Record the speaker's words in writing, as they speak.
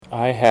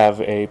I have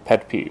a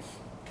pet peeve.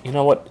 You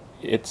know what?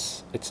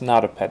 It's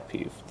not a pet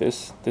peeve.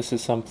 This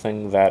is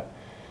something that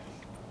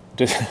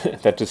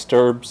that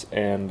disturbs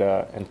and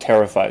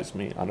terrifies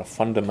me on a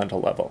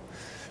fundamental level.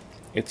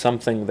 It's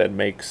something that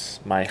makes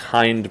my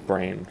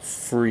hindbrain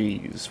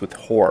freeze with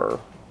horror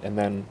and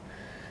then,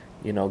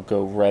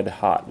 go red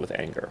hot with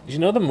anger. Did you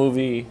know the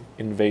movie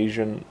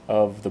Invasion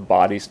of the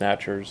Body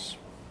Snatchers?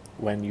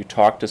 When you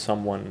talk to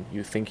someone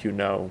you think you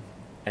know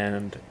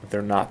and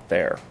they're not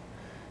there.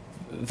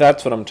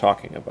 That's what I'm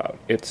talking about.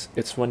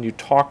 It's when you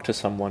talk to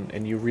someone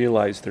and you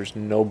realize there's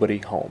nobody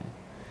home.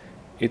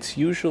 It's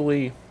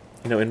usually,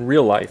 in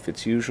real life,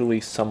 it's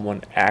usually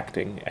someone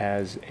acting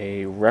as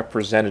a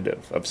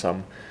representative of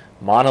some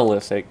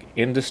monolithic,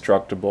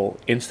 indestructible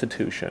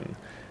institution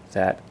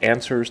that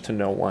answers to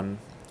no one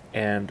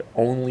and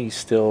only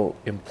still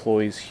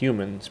employs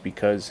humans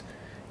because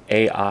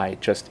AI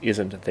just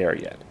isn't there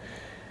yet.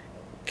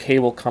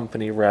 Cable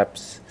company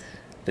reps,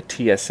 the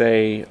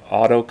TSA,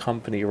 auto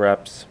company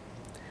reps,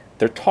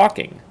 they're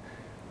talking,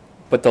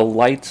 but the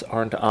lights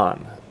aren't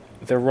on.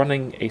 They're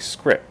running a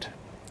script,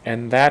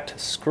 and that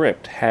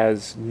script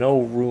has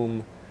no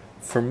room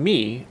for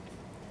me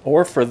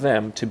or for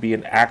them to be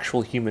an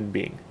actual human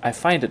being. I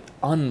find it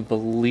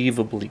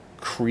unbelievably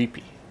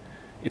creepy.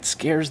 It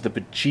scares the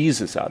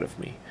bejesus out of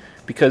me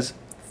because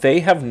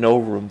they have no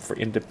room for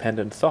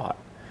independent thought,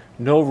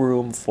 no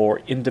room for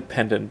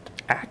independent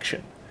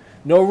action,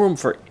 no room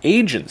for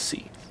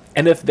agency.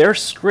 And if their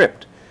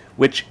script,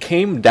 which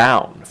came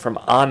down from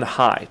on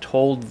high,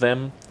 told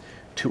them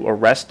to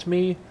arrest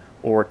me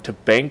or to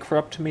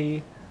bankrupt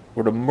me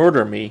or to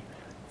murder me,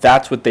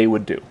 that's what they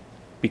would do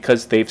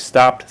because they've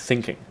stopped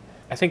thinking.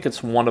 I think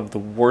it's one of the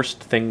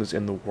worst things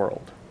in the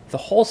world. The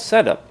whole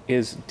setup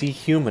is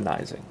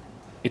dehumanizing.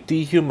 It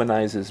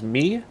dehumanizes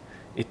me,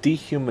 it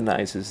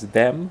dehumanizes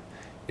them,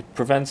 it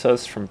prevents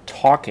us from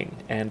talking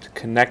and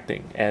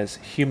connecting as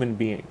human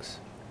beings.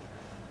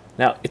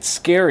 Now, it's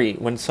scary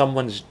when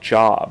someone's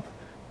job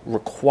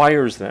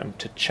requires them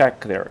to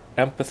check their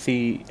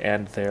empathy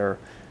and their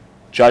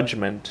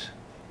judgment,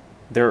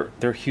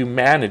 their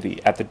humanity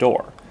at the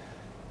door.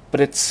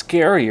 But it's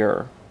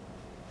scarier,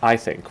 I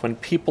think, when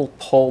people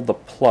pull the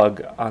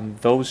plug on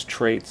those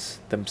traits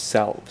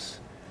themselves.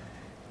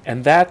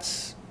 And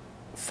that's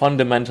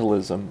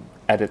fundamentalism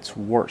at its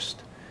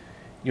worst.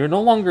 You're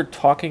no longer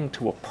talking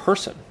to a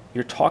person,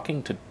 you're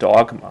talking to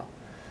dogma.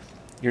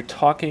 You're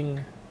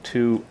talking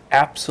to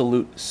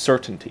absolute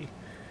certainty.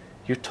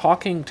 You're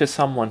talking to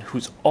someone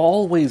who's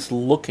always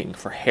looking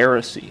for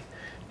heresy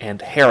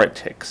and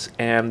heretics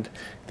and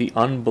the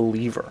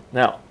unbeliever.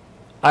 Now,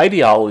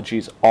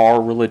 ideologies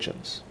are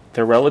religions.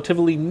 They're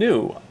relatively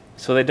new,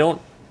 so they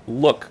don't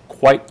look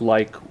quite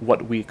like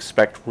what we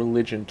expect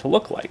religion to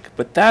look like,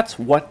 but that's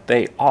what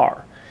they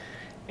are.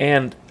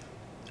 And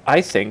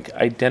I think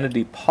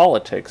identity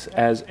politics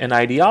as an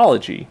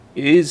ideology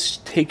is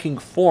taking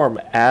form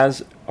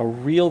as a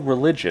real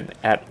religion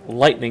at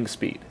lightning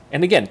speed.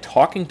 And again,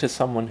 talking to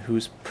someone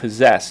who's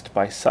possessed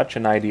by such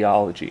an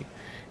ideology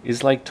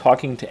is like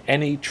talking to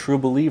any true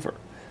believer,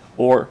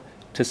 or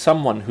to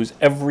someone whose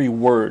every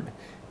word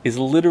is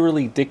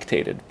literally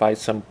dictated by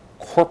some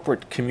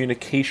corporate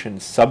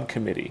communications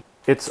subcommittee.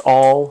 It's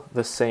all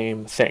the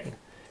same thing.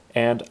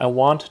 And I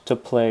want to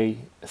play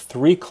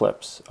 3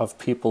 clips of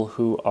people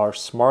who are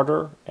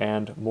smarter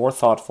and more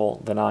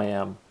thoughtful than I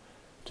am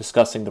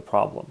discussing the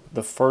problem.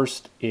 The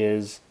first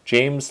is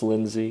James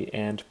Lindsay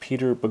and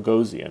Peter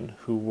Boghossian,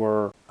 who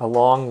were,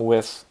 along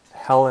with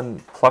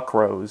Helen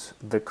Pluckrose,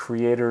 the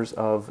creators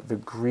of the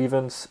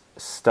Grievance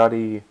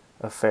Study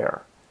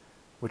Affair,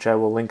 which I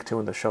will link to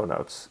in the show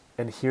notes.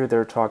 And here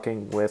they're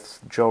talking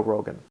with Joe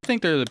Rogan. I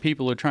think they're the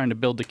people who are trying to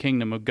build the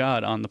kingdom of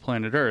God on the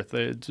planet Earth.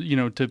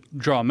 To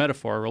draw a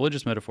metaphor, a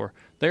religious metaphor,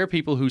 they're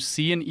people who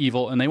see an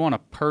evil and they want to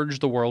purge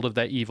the world of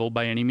that evil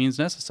by any means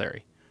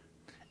necessary.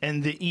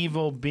 And the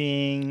evil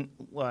being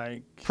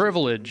like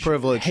privilege,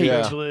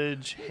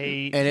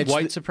 hate, and it's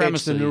white supremacy,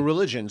 it's the new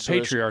religion. So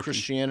patriarchy. As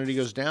Christianity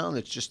goes down,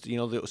 it's just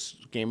the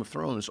Game of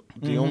Thrones.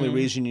 The only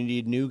reason you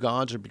need new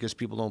gods are because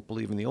people don't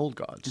believe in the old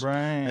gods. Right.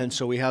 And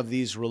so we have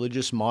these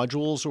religious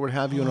modules or what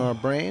have you in our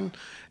brain,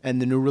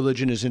 and the new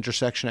religion is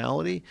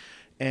intersectionality.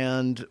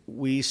 And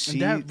we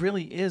see... And that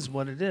really is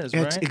what it is,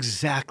 right? It's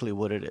exactly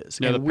what it is.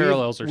 Yeah, and the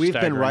parallels are We've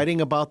staggering. been writing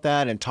about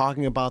that and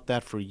talking about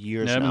that for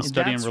years now. I've been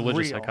studying That's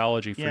religious real.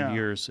 psychology for Yeah.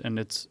 years, and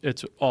it's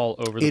all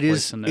over the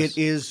place in this.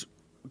 It is...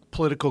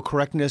 Political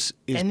correctness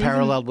is And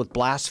paralleled with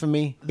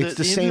blasphemy. It's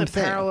the same even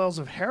thing. the parallels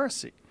of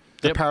heresy.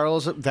 The Yep.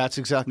 parallels... That's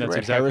exactly That's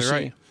right. exactly Heresy.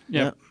 right.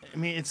 Yep. I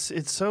mean,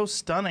 it's so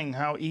stunning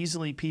how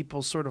easily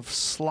people sort of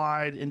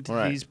slide into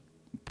Right. these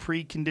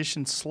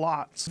preconditioned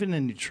slots, even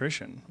in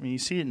nutrition. I mean, you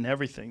see it in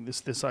everything.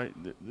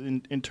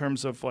 In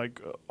terms of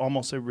like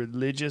almost a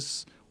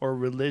religious or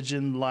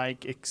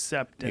religion-like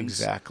acceptance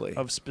Exactly.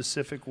 of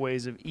specific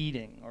ways of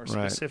eating or Right.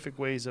 specific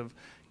ways of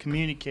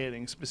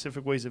communicating,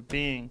 specific ways of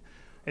being.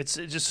 It's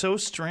just so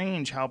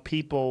strange how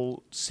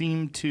people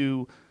seem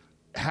to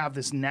have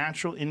this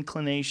natural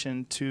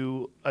inclination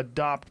to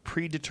adopt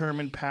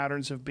predetermined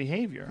patterns of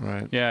behavior.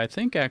 Right. Yeah, I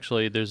think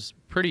actually there's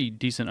pretty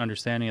decent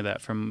understanding of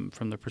that from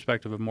the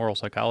perspective of moral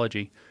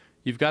psychology.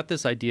 You've got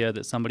this idea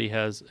that somebody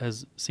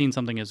has seen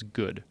something as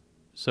good,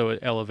 so it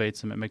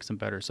elevates them, it makes them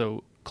better.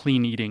 So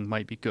clean eating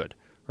might be good,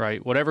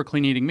 right? Whatever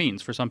clean eating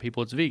means. For some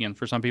people it's vegan.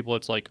 For some people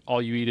it's like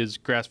all you eat is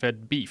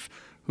grass-fed beef.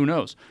 Who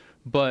knows?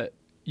 But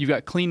you've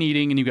got clean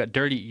eating and you've got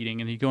dirty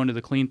eating, and you go into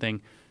the clean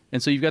thing.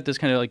 And so you've got this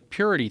kind of like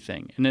purity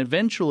thing. And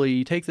eventually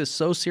you take this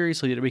so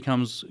seriously that it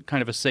becomes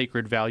kind of a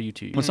sacred value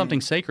to you. When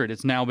something's sacred,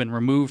 it's now been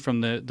removed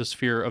from the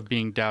sphere of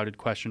being doubted,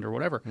 questioned, or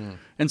whatever.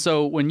 And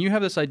so when you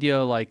have this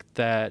idea like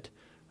that,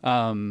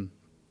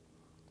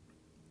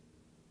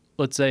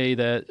 let's say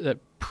that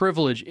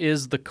privilege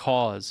is the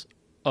cause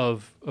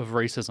of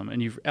racism,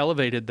 and you've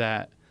elevated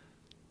that,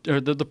 or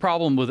the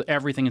problem with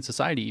everything in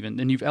society even,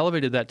 and you've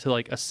elevated that to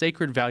like a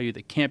sacred value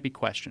that can't be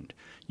questioned.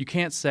 You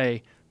can't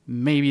say,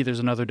 maybe there's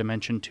another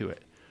dimension to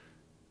it.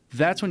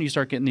 That's when you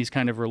start getting these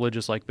kind of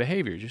religious-like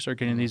behaviors. You start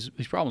getting these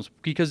problems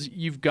because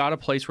you've got a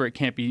place where it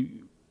can't be,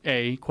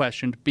 A,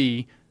 questioned,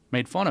 B,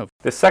 made fun of.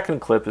 The second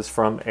clip is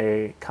from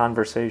a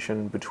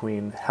conversation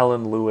between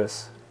Helen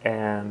Lewis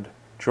and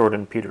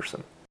Jordan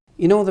Peterson.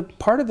 You know, the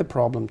part of the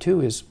problem,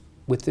 too, is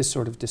with this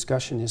sort of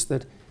discussion is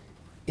that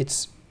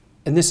it's,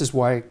 and this is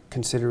why I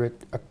consider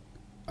it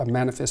a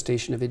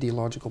manifestation of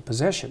ideological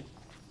possession,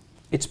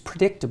 it's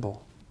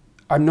predictable.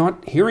 I'm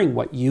not hearing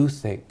what you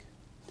think.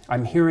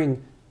 I'm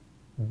hearing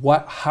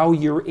how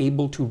you're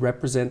able to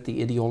represent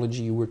the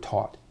ideology you were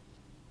taught.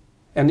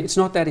 And it's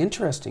not that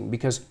interesting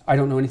because I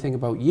don't know anything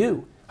about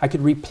you. I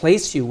could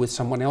replace you with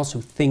someone else who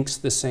thinks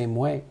the same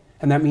way.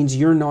 And that means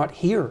you're not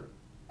here.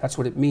 That's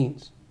what it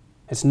means.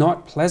 It's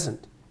not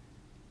pleasant.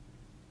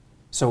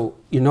 So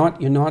you're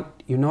not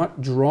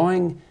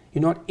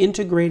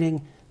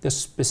integrating the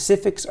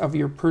specifics of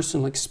your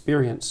personal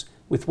experience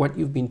with what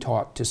you've been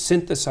taught to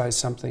synthesize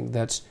something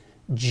that's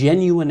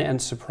genuine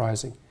and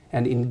surprising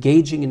and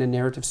engaging in a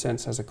narrative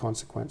sense as a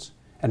consequence.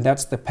 And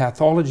that's the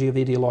pathology of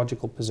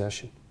ideological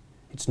possession.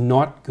 It's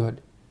not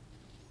good.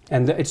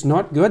 And it's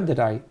not good that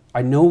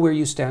I know where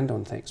you stand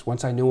on things.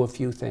 Once I know a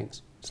few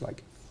things, it's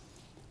like,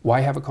 why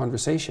have a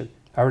conversation?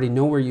 I already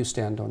know where you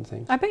stand on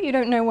things. I bet you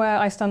don't know where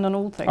I stand on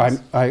all things.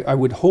 I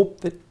would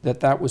hope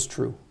that was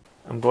true.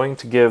 I'm going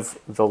to give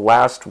the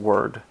last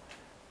word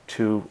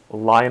to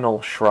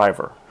Lionel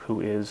Shriver, who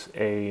is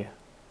a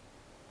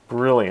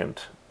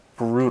brilliant,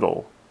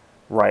 brutal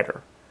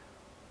writer.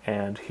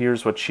 And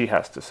here's what she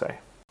has to say.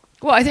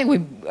 Well, I think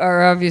we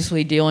are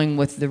obviously dealing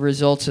with the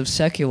results of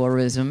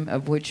secularism,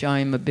 of which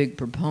I'm a big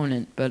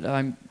proponent, but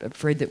I'm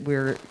afraid that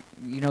we're,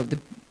 the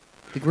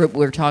grip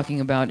we're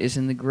talking about is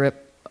in the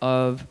grip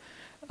of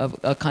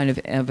a kind of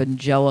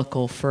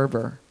evangelical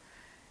fervor.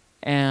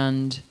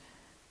 And,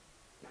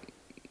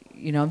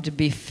 to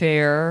be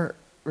fair,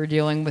 we're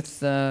dealing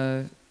with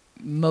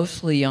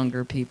mostly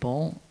younger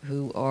people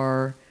who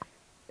are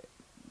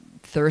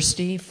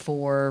thirsty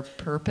for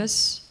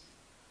purpose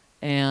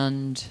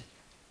and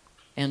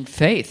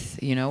faith,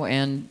 a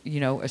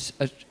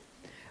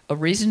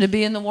reason to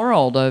be in the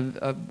world,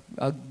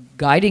 a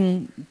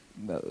guiding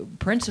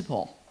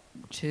principle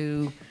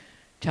to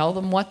tell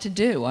them what to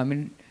do. I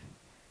mean,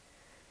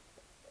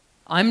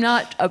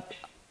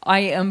 I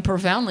am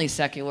profoundly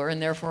secular,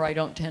 and therefore I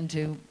don't tend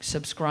to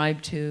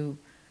subscribe to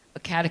a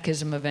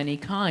catechism of any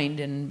kind,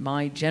 and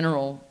my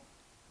general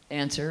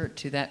answer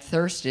to that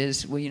thirst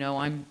is,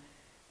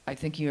 I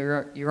think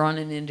you're on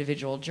an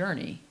individual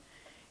journey,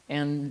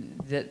 and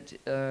that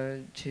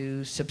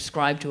to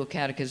subscribe to a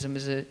catechism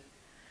is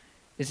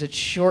a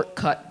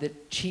shortcut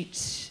that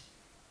cheats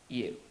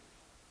you,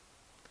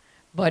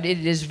 but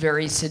it is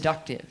very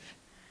seductive.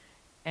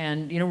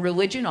 And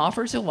religion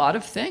offers a lot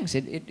of things.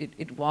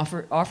 It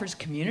offers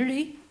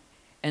community,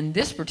 and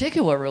this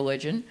particular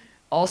religion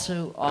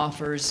also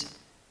offers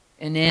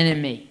an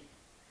enemy.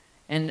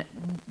 And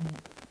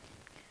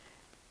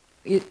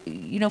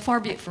far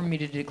be it from me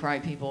to decry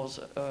people's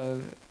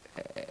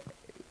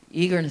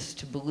eagerness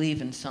to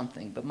believe in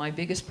something, but my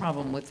biggest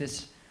problem with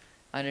this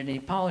identity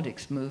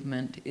politics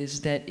movement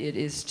is that it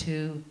is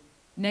too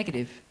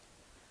negative.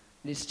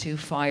 It is too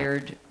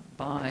fired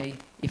by,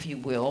 if you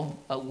will,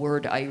 a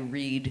word I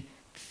read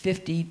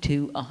 50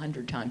 to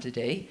 100 times a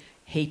day,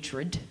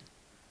 hatred.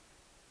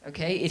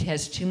 Okay? It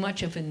has too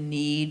much of a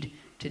need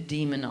to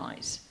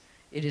demonize.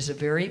 It is a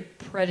very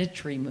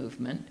predatory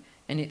movement,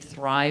 and it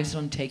thrives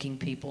on taking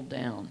people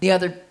down. The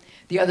other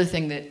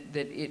thing that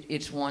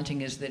it's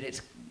wanting is that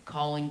it's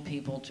calling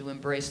people to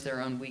embrace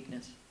their own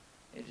weakness.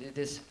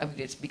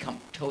 It's become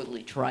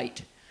totally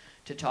trite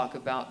to talk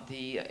about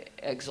the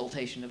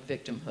exaltation of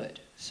victimhood.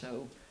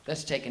 So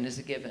that's taken as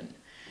a given.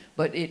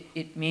 But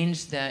it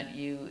means that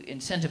you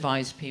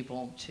incentivize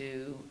people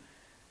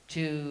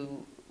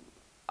to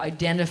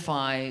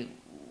identify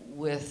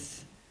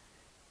with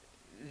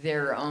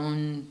their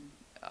own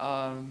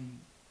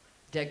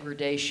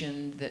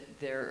degradation,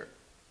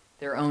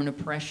 their own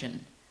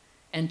oppression,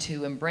 and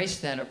to embrace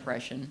that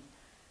oppression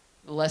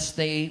the less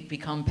they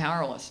become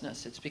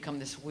powerlessness. It's become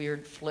this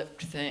weird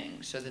flipped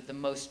thing, so that the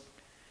most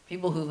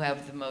people who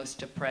have the most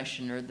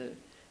depression are the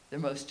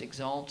most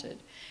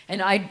exalted.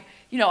 And I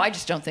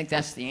just don't think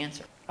that's the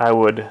answer. I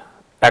would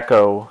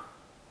echo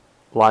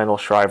Lionel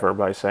Shriver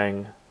by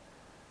saying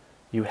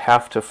you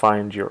have to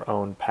find your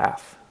own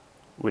path,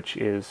 which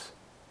is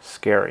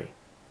scary,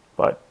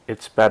 but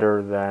it's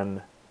better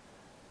than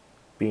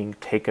being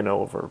taken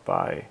over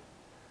by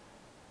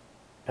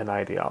an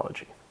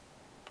ideology.